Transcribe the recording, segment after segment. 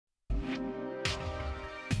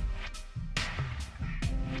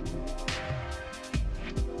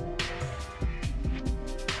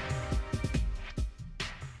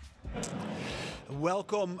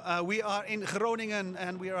welcome. We are in Groningen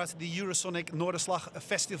and we are at the Eurosonic Noorderslag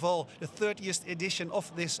Festival, the 30th edition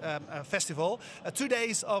of this festival. 2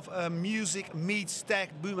 days of music meets tech,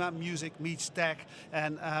 Buma music meets tech.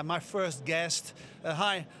 And my first guest,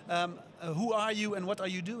 hi, who are you and what are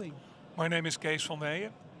you doing? My name is Kees van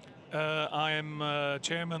Weijen. I am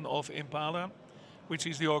chairman of Impala, which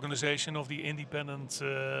is the organization of the independent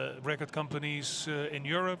record companies in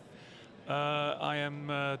Europe. I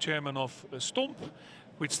am chairman of STOMP,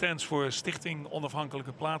 which stands for Stichting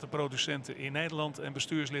Onafhankelijke Platenproducenten in Nederland en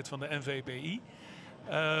bestuurslid van de NVPI.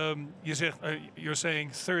 You're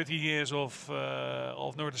saying 30 years of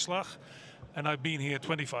Noorderslag, and I've been here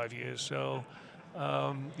 25 years. So,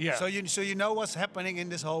 yeah. So you know what's happening in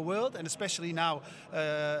this whole world, and especially now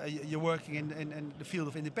you're working in the field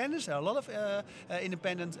of independence. There are a lot of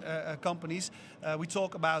independent companies. We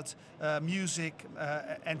talk about music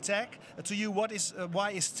and tech. To you,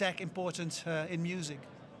 why is tech important in music?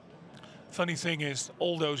 Funny thing is,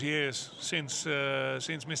 all those years since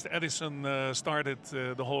Mr. Edison started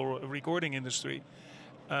the whole recording industry,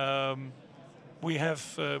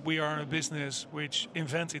 we are a business which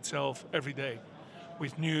invents itself every day,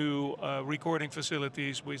 with new recording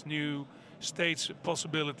facilities, with new stage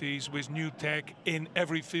possibilities, with new tech in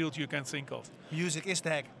every field you can think of. Music is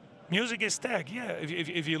tech. Music is tech, yeah.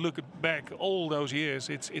 If you look back all those years,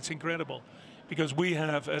 it's incredible, because we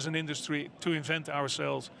have, as an industry, to invent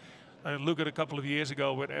ourselves. Look at a couple of years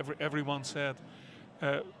ago, where everyone said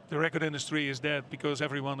the record industry is dead because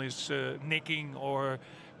everyone is nicking or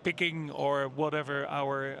picking or whatever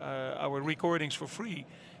our recordings for free,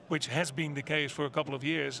 which has been the case for a couple of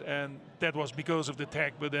years, and that was because of the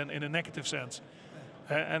tech, but then in a negative sense.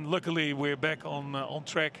 And luckily we're back on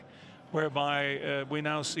track, whereby we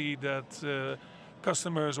now see that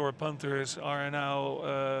customers or punters are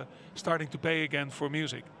now starting to pay again for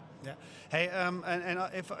music. Yeah. Hey,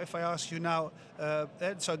 if I ask you now,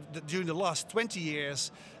 during the last 20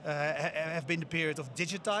 years have been the period of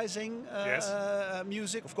digitizing Yes.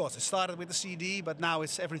 music. Of course, it started with the CD, but now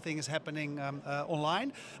everything is happening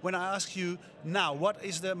online. When I ask you now, what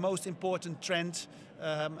is the most important trend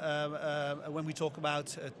when we talk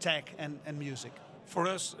about tech and music? For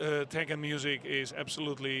us, tech and music is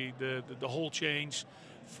absolutely the whole change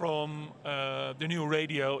from the new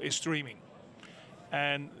radio is streaming.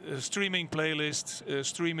 And streaming playlists,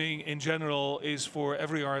 streaming in general is for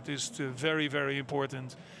every artist very, very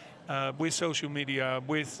important. With social media,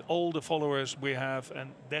 with all the followers we have,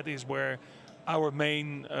 and that is where our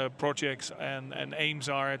main projects and aims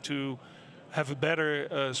are, to have a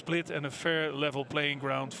better split and a fair level playing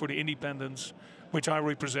ground for the independents, which I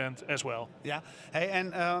represent as well. Yeah. Hey,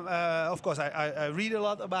 and of course, I read a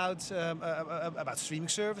lot about streaming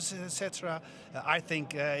services, etc. I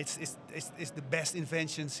think it's the best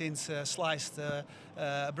invention since sliced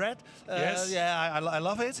bread. Yes. Yeah, I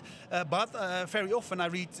love it. But very often I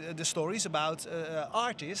read the stories about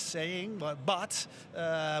artists saying, "But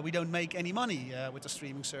we don't make any money with the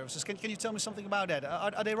streaming services." Can you tell me something about that?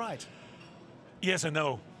 Are they right? Yes and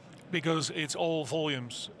no, because it's all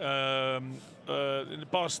volumes. In the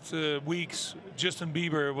past weeks, Justin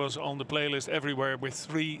Bieber was on the playlist everywhere with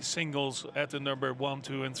 3 singles at the number 1,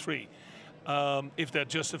 2, and 3. If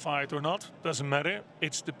that's justified or not, doesn't matter.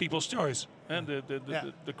 It's the people's choice and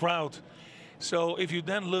the crowd. So if you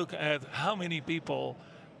then look at how many people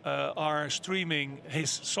are streaming his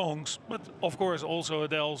songs, but of course also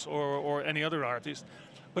Adele's or any other artist.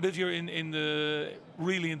 But if you're in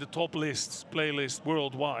the top lists, playlist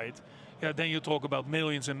worldwide, yeah, then you talk about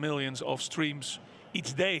millions and millions of streams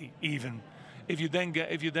each day. Even if you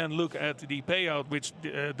then look at the payout which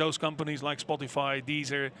those companies like Spotify,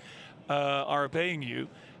 Deezer are paying you,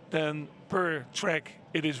 then per track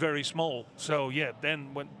it is very small. So yeah,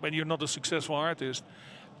 then when you're not a successful artist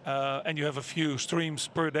and you have a few streams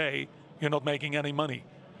per day, you're not making any money.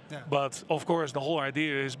 Yeah. But of course, the whole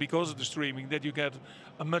idea is, because of the streaming, that you get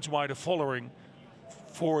a much wider following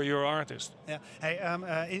for your artist. Yeah. Hey,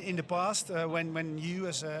 in the past, when you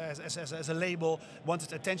as a label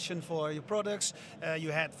wanted attention for your products,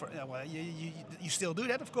 you had you still do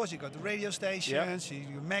that, of course. You go to radio stations, you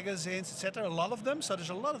do magazines, etc. A lot of them. So there's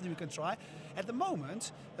a lot of them you can try. At the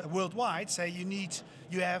moment, worldwide, say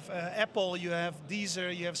you have Apple, you have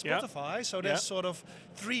Deezer, you have Spotify. Yeah. So there's sort of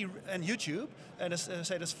 3, and YouTube, and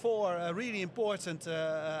there's 4 really important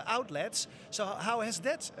outlets. So how has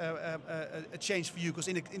that changed for you? Because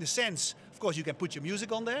in a sense, of course, you can put your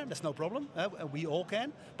music on there. That's no problem. We all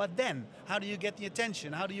can. But then, how do you get the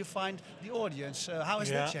attention? How do you find the audience? How has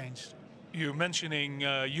that changed? You're mentioning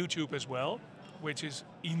YouTube as well, which is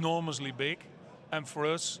enormously big, and for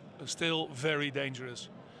us still very dangerous.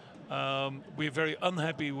 We're very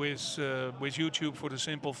unhappy with YouTube for the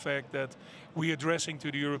simple fact that we're addressing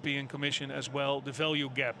to the European Commission as well the value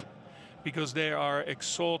gap, because they are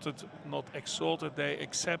they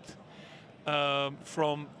accept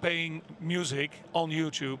from paying music on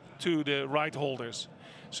YouTube to the right holders.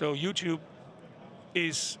 So YouTube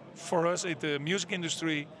is, for us in the music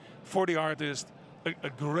industry, for the artist, a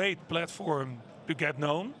great platform to get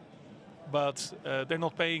known, but they're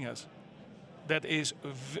not paying us. That is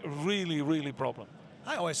really, really problem.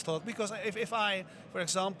 I always thought, because if I, for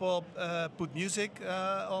example, put music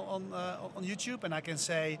on YouTube, and I can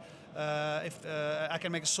say, I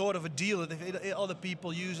can make a sort of a deal that if other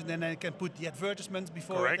people use it, then I can put the advertisements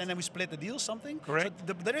before Correct. it, and then we split the deal, something. Correct.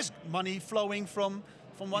 So there is money flowing from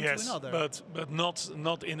one to another. But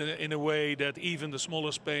not in a way that even the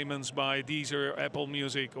smallest payments by Deezer, Apple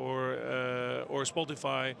Music, or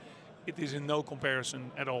Spotify, it is in no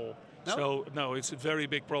comparison at all. No? So no, it's a very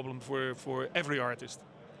big problem for every artist,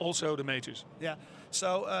 also the majors. Yeah.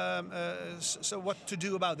 So so what to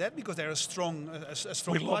do about that? Because they're a strong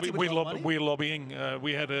party with a lot of money. We're lobbying.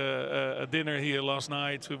 We had a dinner here last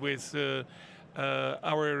night with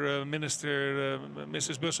our minister,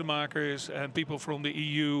 Mrs. Bussemakers, and people from the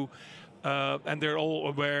EU, and they're all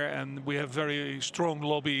aware. And we have very strong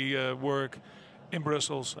lobby work in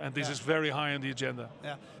Brussels, and this is very high on the agenda.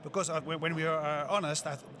 Yeah, because when we are honest,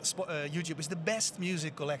 YouTube is the best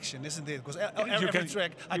music collection, isn't it? Because every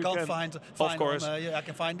track I can't find of course. I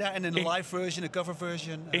can find that, and then the live version, a cover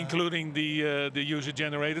version, including the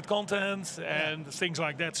user-generated content and things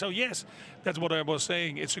like that. So yes, that's what I was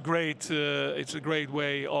saying. It's a great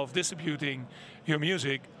way of distributing your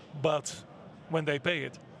music, but when they pay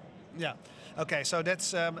it. Yeah. Okay. So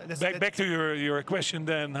that's back to your question.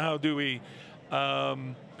 Then how do we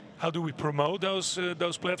promote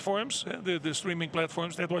those platforms, the streaming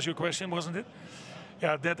platforms? That was your question, wasn't it?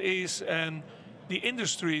 Yeah, that is, and the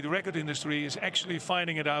industry, the record industry, is actually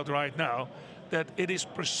finding it out right now that it is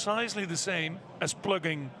precisely the same as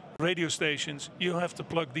plugging radio stations. You have to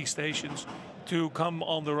plug these stations to come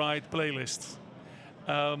on the right playlists.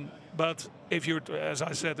 But if you're, as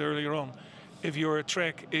I said earlier on, if your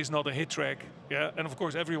track is not a hit track, yeah, and of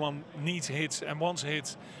course everyone needs hits and wants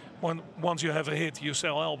hits. Once you have a hit, you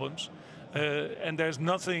sell albums, and there's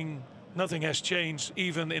nothing has changed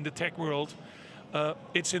even in the tech world.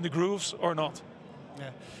 It's in the grooves or not.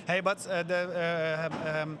 Yeah. Hey, but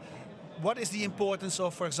what is the importance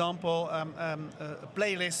of, for example,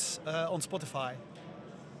 playlists on Spotify?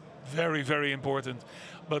 Very, very important.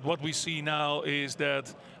 But what we see now is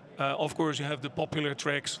that, of course, you have the popular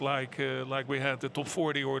tracks like we had the top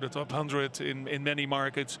 40 or the top 100 in many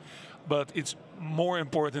markets. But it's more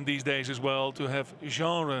important these days as well to have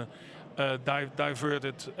genre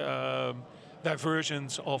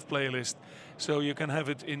diversions of playlist. So you can have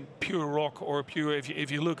it in pure rock or pure. If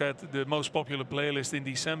you look at the most popular playlist in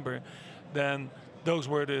December, then those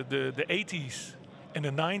were the 80s and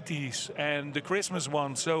the 90s and the Christmas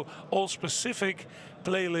ones. So all specific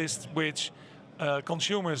playlists which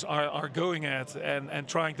consumers are going at and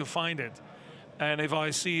trying to find it. And if I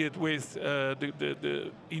see it with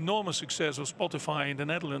the enormous success of Spotify in the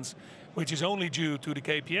Netherlands, which is only due to the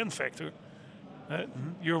KPN factor,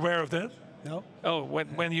 you're aware of that? No. Oh,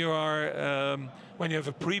 when you have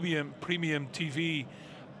a premium TV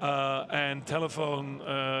and telephone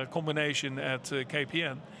combination at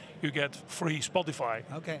KPN, you get free Spotify.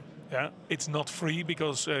 Okay. Yeah, it's not free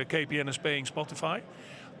because KPN is paying Spotify,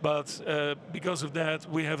 but because of that,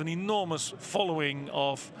 we have an enormous following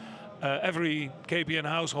of. Every KPN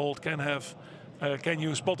household can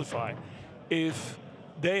use Spotify. If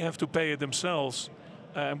they have to pay it themselves,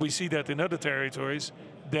 and we see that in other territories,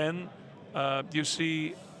 then you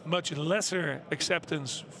see much lesser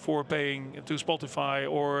acceptance for paying to Spotify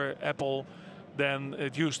or Apple than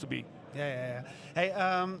it used to be. Yeah. Hey,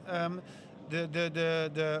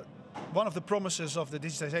 the one of the promises of the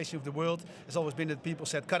digitization of the world has always been that people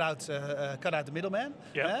said cut out the middleman.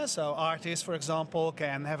 Yeah. So artists, for example,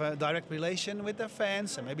 can have a direct relation with their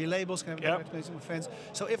fans, and maybe labels can have a direct relation with fans.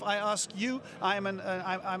 So if I ask you, I'm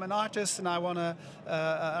an artist and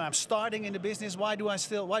I'm starting in the business. Why do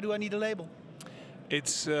I need a label?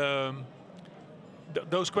 It's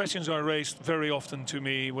those questions are raised very often to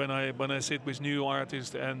me when I sit with new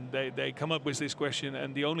artists, and they come up with this question,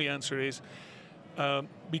 and the only answer is.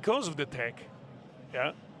 Because of the tech,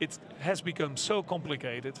 it has become so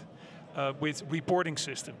complicated with reporting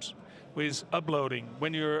systems, with uploading.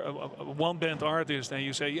 When you're a one-band artist and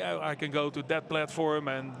you say, yeah, I can go to that platform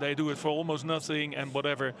and they do it for almost nothing and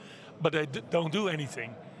whatever, but they don't do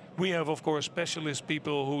anything. We have, of course, specialist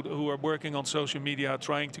people who are working on social media,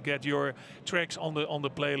 trying to get your tracks on the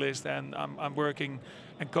playlist. And I'm working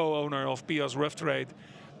and co-owner of PIAS Rough Trade.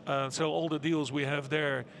 So all the deals we have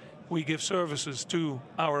there, we give services to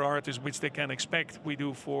our artists, which they can expect. We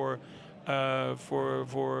do for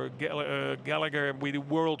Gallagher, we do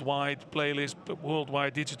worldwide playlist,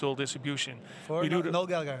 worldwide digital distribution. For Noel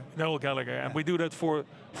Gallagher. Noel Gallagher, and we do that for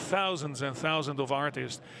thousands and thousands of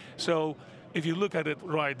artists. So if you look at it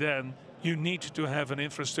right then, you need to have an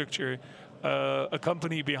infrastructure, a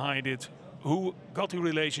company behind it, who got a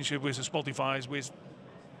relationship with the Spotify's, with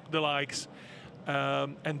the likes,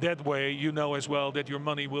 and that way you know as well that your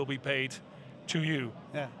money will be paid to you.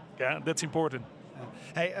 Yeah, that's important.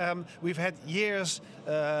 Hey, we've had years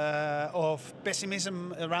of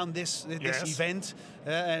pessimism around this event,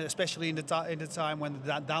 especially in the time when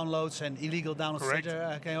the downloads and illegal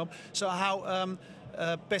downloads came up. So how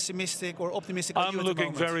pessimistic or optimistic are you at the moment? I'm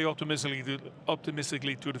looking very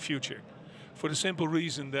optimistically to the future, for the simple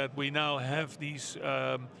reason that we now have these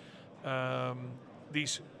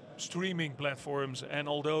streaming platforms, and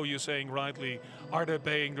although you're saying rightly, are they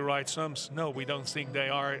paying the right sums? No, we don't think they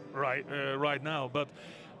are right now. But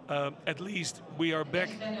at least we are back.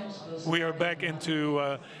 We are back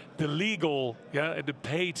into the legal, the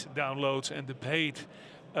paid downloads and the paid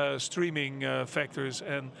streaming factors,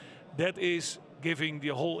 and that is giving the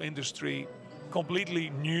whole industry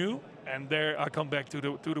completely new. And there I come back to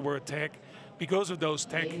the word tech. Because of those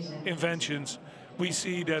tech inventions, we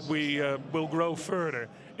see that we will grow further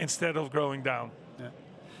instead of growing down. Yeah.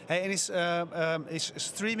 Hey, and is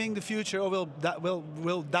streaming the future, or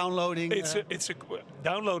will downloading?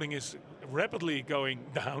 Downloading is rapidly going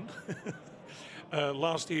down.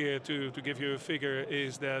 Last year, to give you a figure,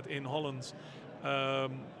 is that in Holland,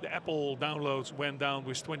 the Apple downloads went down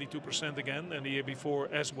with 22% again, and the year before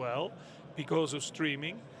as well, because of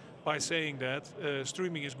streaming. By saying that,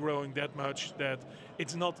 streaming is growing that much that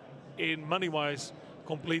it's not, in money-wise,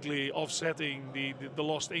 completely offsetting the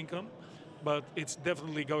lost income, but it's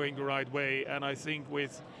definitely going the right way. And I think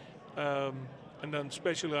with, and then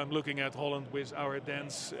especially I'm looking at Holland with our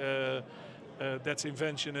dance, that's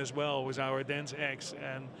invention as well, with our dance acts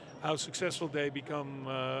and how successful they become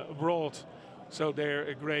abroad. So they're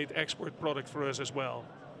a great export product for us as well.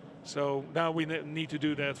 So now we need to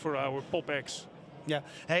do that for our pop acts. Yeah.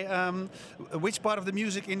 Hey, which part of the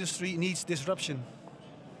music industry needs disruption?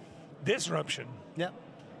 Disruption. Yeah.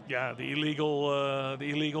 Yeah, the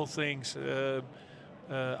illegal things.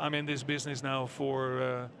 I'm in this business now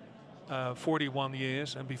for 41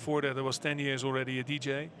 years, and before that I was 10 years already a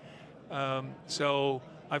DJ. So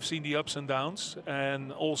I've seen the ups and downs,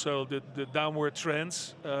 and also the downward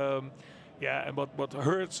trends. Yeah, and what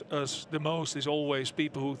hurts us the most is always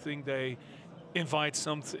people who think they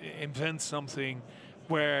invent something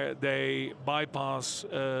where they bypass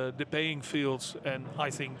the paying fields, and I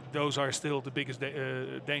think those are still the biggest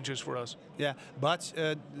dangers for us. Yeah, but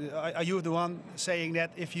are you the one saying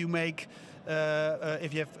that if you make,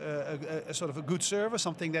 if you have a sort of a good service,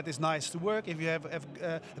 something that is nice to work, if you have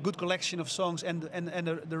a good collection of songs and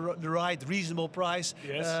the right reasonable price,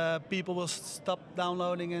 people will stop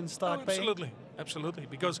downloading and start paying? Absolutely.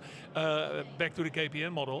 Because back to the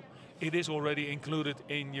KPN model, it is already included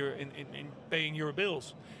in paying your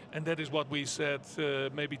bills, and that is what we said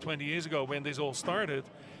maybe 20 years ago when this all started.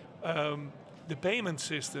 The payment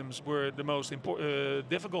systems were the most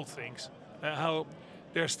difficult things. How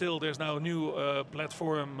there's now a new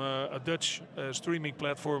platform, a Dutch streaming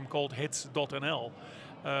platform called hits.nl,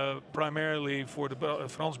 primarily for the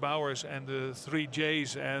Frans Bauers and the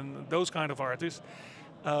 3J's and those kind of artists.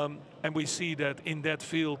 And we see that in that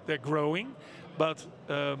field they're growing, but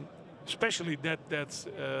especially that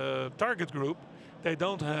target group, they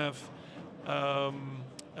don't have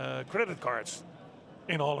credit cards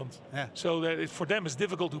in Holland. Yeah. So that for them it's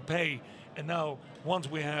difficult to pay. And now, once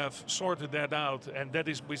we have sorted that out, and that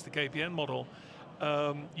is with the KPN model,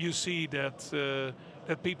 you see that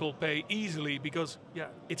that people pay easily because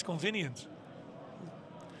it's convenient.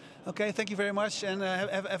 Okay, thank you very much, and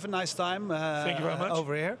have a nice time thank you very much.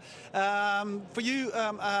 Over here. For you,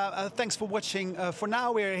 thanks for watching. For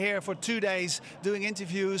now, we're here for 2 days doing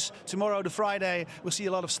interviews. Tomorrow, the Friday, we'll see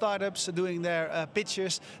a lot of startups doing their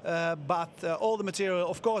pitches. But all the material,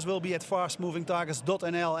 of course, will be at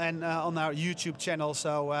fastmovingtargets.nl and on our YouTube channel.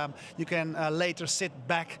 So you can later sit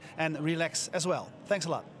back and relax as well. Thanks a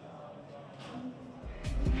lot.